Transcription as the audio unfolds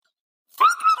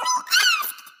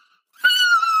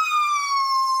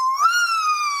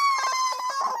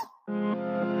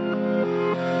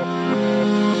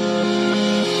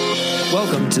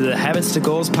to the Habits to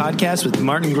Goals podcast with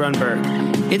Martin Grunberg.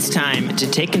 It's time to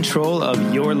take control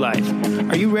of your life.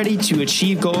 Are you ready to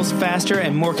achieve goals faster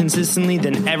and more consistently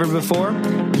than ever before?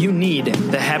 You need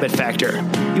the Habit Factor.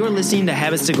 You're listening to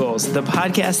Habits to Goals, the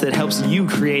podcast that helps you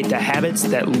create the habits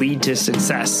that lead to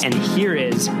success. And here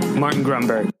is Martin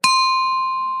Grunberg.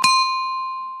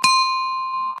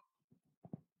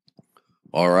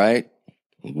 All right.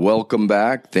 Welcome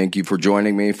back. Thank you for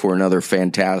joining me for another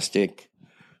fantastic,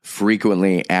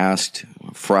 frequently asked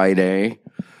Friday.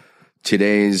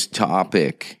 Today's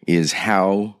topic is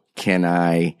how can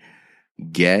I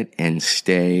get and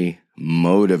stay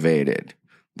motivated?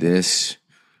 This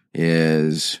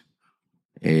is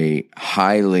a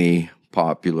highly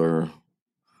popular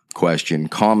question,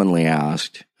 commonly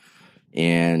asked,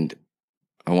 and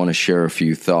I want to share a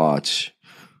few thoughts.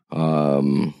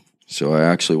 So I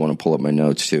actually want to pull up my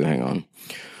notes too. Hang on.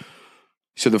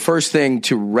 So the first thing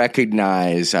to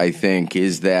recognize, I think,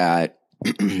 is that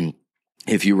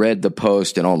if you read the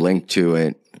post, and I'll link to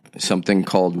it, something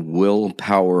called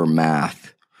willpower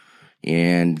math.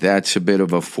 And that's a bit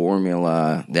of a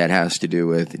formula that has to do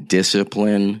with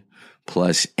discipline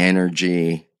plus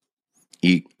energy,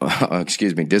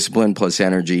 discipline plus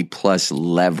energy plus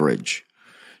leverage.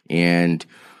 And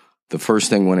the first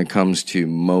thing when it comes to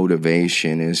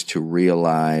motivation is to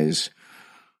realize,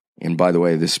 and by the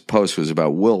way, this post was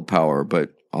about willpower,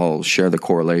 but I'll share the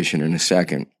correlation in a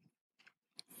second.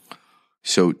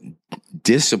 So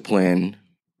discipline,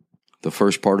 the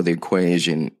first part of the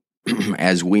equation,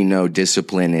 as we know,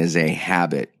 discipline is a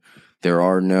habit. There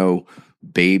are no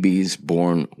babies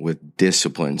born with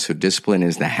discipline. So discipline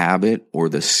is the habit or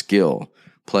the skill,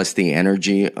 plus the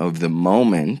energy of the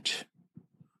moment,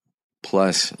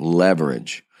 plus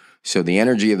leverage. So the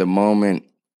energy of the moment,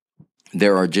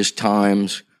 there are just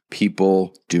times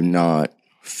people do not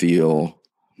feel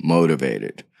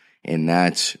motivated, and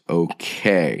that's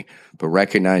okay. But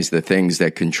recognize the things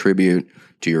that contribute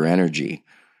to your energy: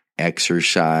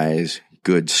 exercise,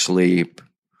 good sleep,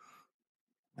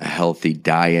 a healthy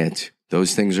diet.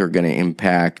 Those things are going to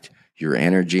impact your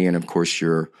energy and, of course,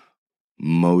 your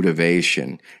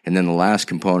motivation. And then the last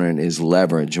component is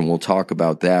leverage, and we'll talk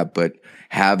about that. But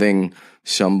having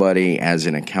somebody as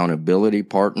an accountability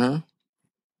partner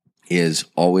is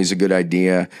always a good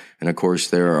idea. And of course,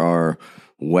 there are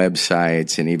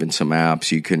websites and even some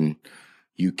apps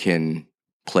you can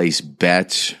place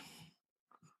bets,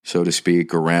 so to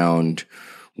speak, around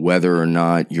whether or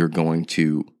not you're going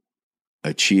to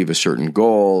achieve a certain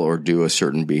goal or do a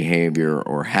certain behavior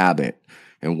or habit.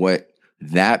 And what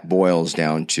that boils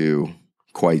down to,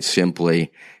 quite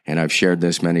simply, and I've shared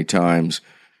this many times,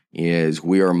 is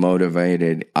we are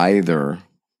motivated either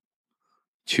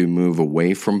to move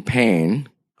away from pain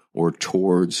or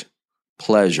towards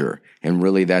pleasure. And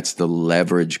really, that's the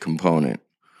leverage component.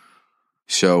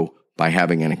 So by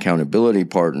having an accountability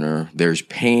partner, there's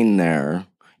pain there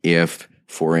if,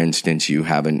 for instance, you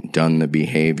haven't done the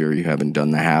behavior, you haven't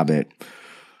done the habit,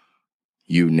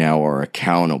 you now are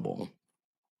accountable.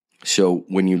 So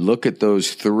when you look at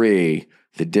those three,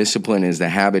 the discipline is the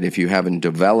habit. If you haven't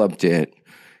developed it,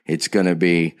 it's going to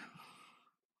be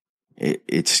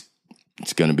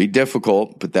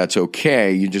difficult, but that's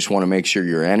okay. You just want to make sure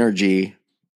your energy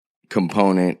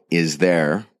component is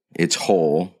there. It's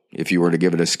whole. If you were to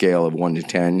give it a scale of 1 to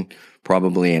 10,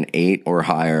 probably an 8 or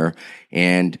higher.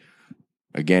 And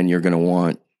again, you're going to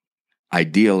want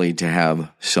ideally to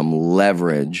have some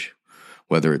leverage,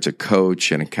 whether it's a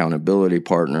coach, an accountability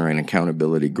partner, an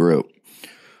accountability group.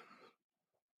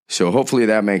 So hopefully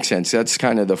that makes sense. That's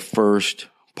kind of the first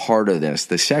part of this.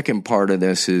 The second part of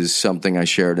this is something I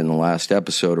shared in the last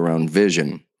episode around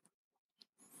vision.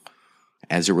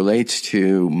 As it relates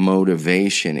to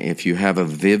motivation, if you have a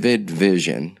vivid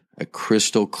vision, a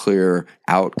crystal clear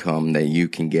outcome that you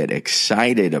can get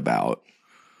excited about,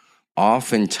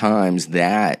 oftentimes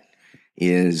that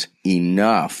is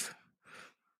enough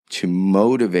to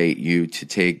motivate you to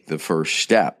take the first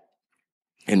step.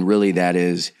 And really that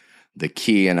is the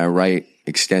key. And I write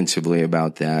extensively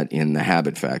about that in the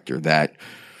Habit Factor, that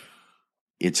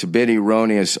it's a bit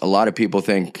erroneous. A lot of people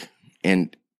think,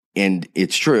 and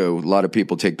it's true, a lot of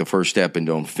people take the first step and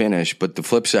don't finish. But the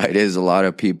flip side is a lot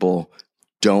of people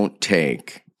don't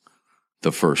take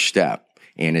the first step.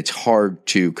 And it's hard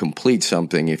to complete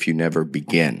something if you never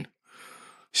begin.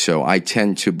 So I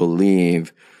tend to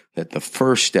believe that the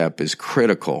first step is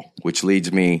critical, which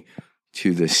leads me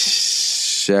to the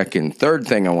third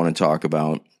thing I want to talk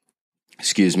about,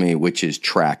 which is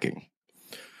tracking.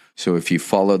 So if you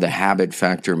follow the Habit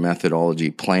Factor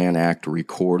methodology, plan, act,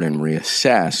 record, and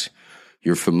reassess,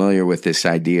 you're familiar with this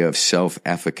idea of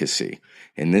self-efficacy.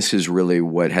 And this is really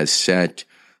what has set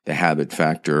the habit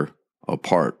factor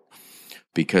apart,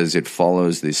 because it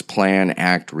follows this plan,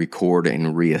 act, record,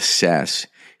 and reassess.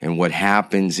 And what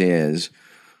happens is,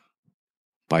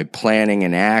 by planning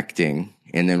and acting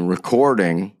and then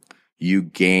recording, you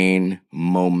gain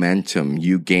momentum,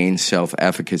 you gain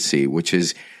self-efficacy, which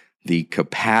is the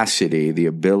capacity, the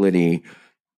ability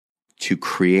to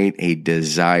create a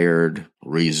desired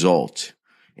result.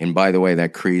 And by the way,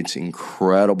 that creates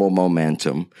incredible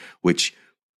momentum, which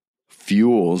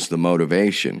fuels the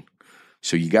motivation.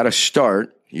 So you got to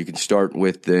start. You can start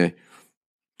with the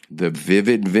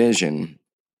vivid vision,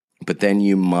 but then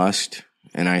you must,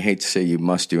 and I hate to say you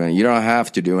must do anything. You don't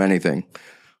have to do anything,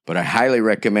 but I highly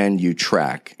recommend you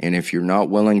track. And if you're not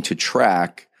willing to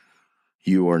track,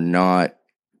 you are not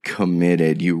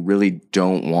committed. You really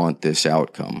don't want this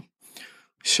outcome.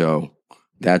 So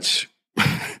that's,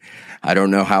 I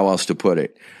don't know how else to put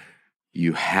it.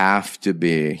 You have to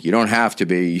be, you don't have to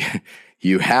be,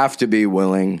 you have to be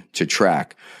willing to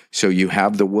track. So you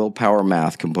have the willpower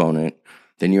math component,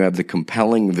 then you have the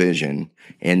compelling vision,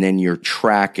 and then you're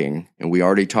tracking. And we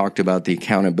already talked about the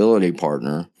accountability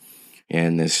partner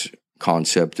and this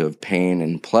concept of pain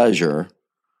and pleasure,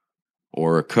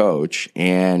 or a coach.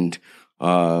 And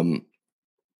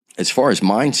as far as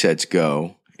mindsets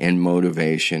go and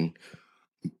motivation,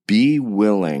 be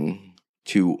willing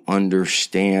to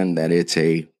understand that it's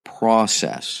a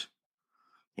process,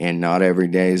 and not every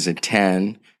day is a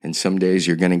 10, and some days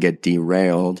you're going to get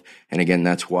derailed. And again,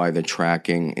 that's why the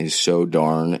tracking is so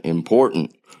darn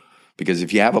important, because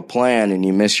if you have a plan and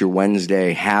you miss your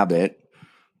Wednesday habit,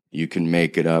 you can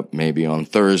make it up maybe on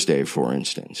Thursday, for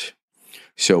instance.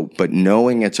 So, but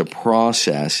knowing it's a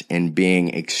process and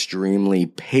being extremely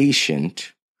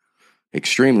patient,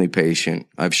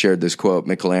 I've shared this quote,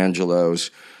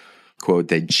 Michelangelo's quote,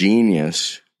 that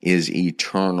genius is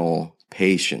eternal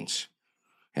patience.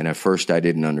 And at first I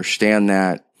didn't understand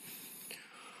that.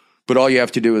 But all you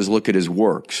have to do is look at his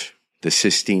works, the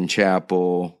Sistine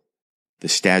Chapel, the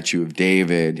Statue of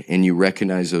David, and you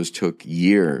recognize those took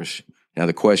years. Now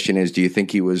the question is, do you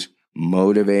think he was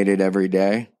motivated every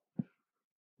day?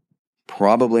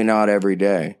 Probably not every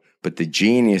day. But the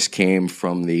genius came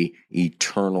from the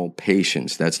eternal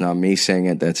patience. That's not me saying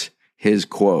it. That's his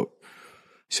quote.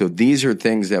 So these are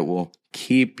things that will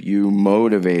keep you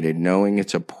motivated, knowing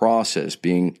it's a process,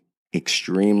 being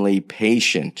extremely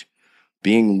patient,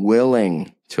 being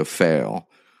willing to fail.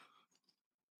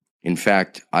 In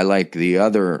fact, I like the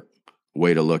other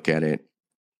way to look at it,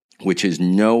 which is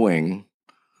knowing,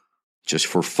 just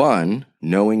for fun,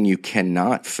 knowing you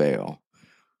cannot fail.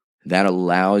 That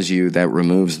allows you, that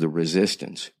removes the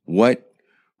resistance. What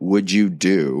would you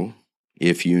do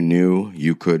if you knew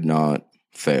you could not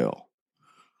fail?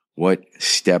 What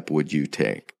step would you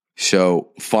take?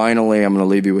 So finally, I'm going to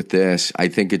leave you with this. I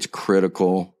think it's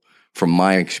critical, from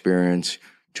my experience,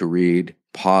 to read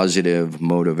positive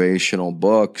motivational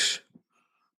books.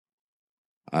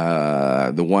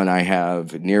 The one I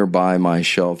have nearby my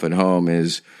shelf at home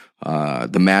is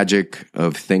The Magic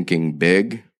of Thinking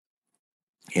Big.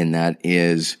 And that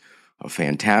is a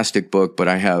fantastic book, but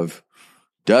I have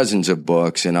dozens of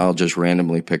books, and I'll just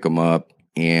randomly pick them up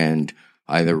and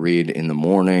either read in the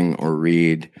morning or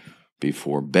read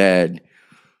before bed.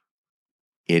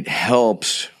 It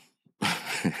helps,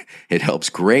 it helps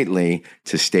greatly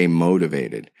to stay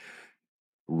motivated.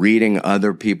 Reading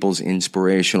other people's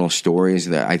inspirational stories,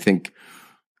 that I think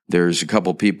there's a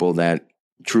couple people that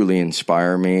truly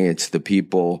inspire me. It's the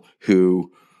people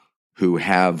who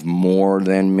have more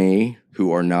than me,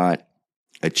 who are not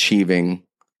achieving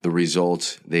the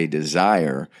results they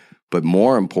desire. But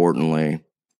more importantly,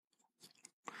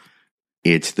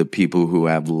 it's the people who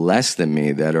have less than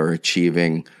me that are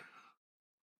achieving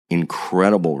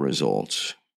incredible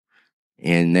results.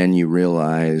 And then you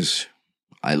realize,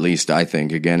 at least I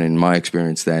think, again, in my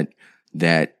experience, that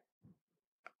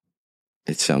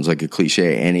it sounds like a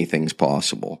cliche, anything's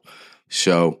possible.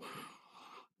 So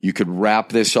you could wrap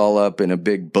this all up in a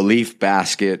big belief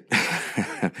basket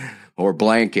or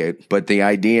blanket, but the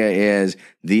idea is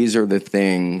these are the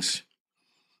things,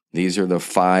 these are the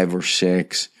 5 or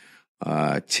 6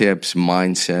 tips,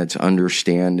 mindsets,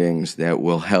 understandings that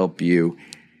will help you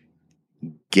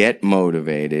get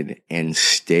motivated and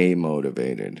stay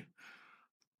motivated.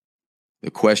 The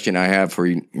question I have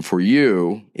for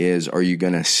you is, are you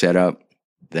going to set up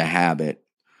the habit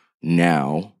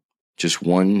now? Just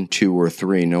 1, 2, or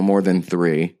 3, no more than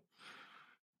 3.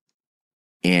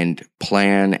 And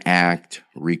plan, act,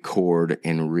 record,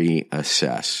 and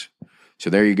reassess. So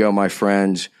there you go, my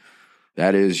friends.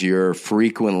 That is your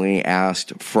Frequently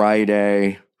Asked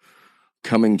Friday,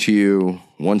 coming to you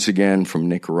once again from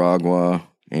Nicaragua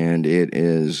and it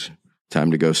is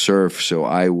time to go surf. So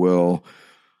I will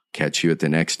catch you at the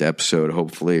next episode,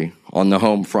 hopefully on the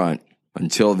home front.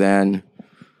 Until then,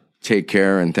 take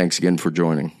care, and thanks again for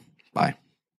joining. Bye.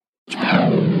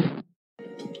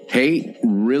 Hey,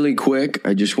 really quick,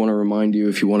 I just want to remind you,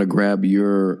 if you want to grab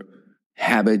your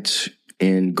habits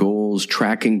and goals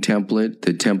tracking template,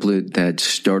 the template that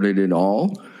started it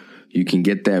all, you can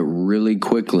get that really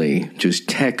quickly. Just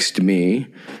text me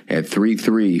at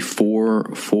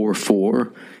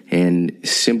 33444 and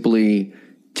simply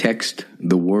text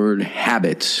the word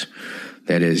habits.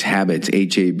 That is habits,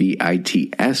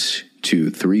 HABITS,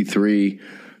 to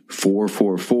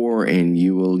 33444, and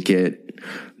you will get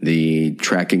the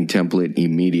tracking template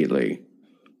immediately.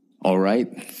 All right.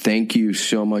 Thank you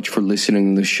so much for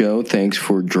listening to the show. Thanks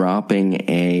for dropping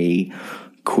a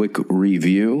quick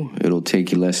review. It'll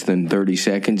take you less than 30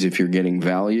 seconds if you're getting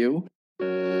value.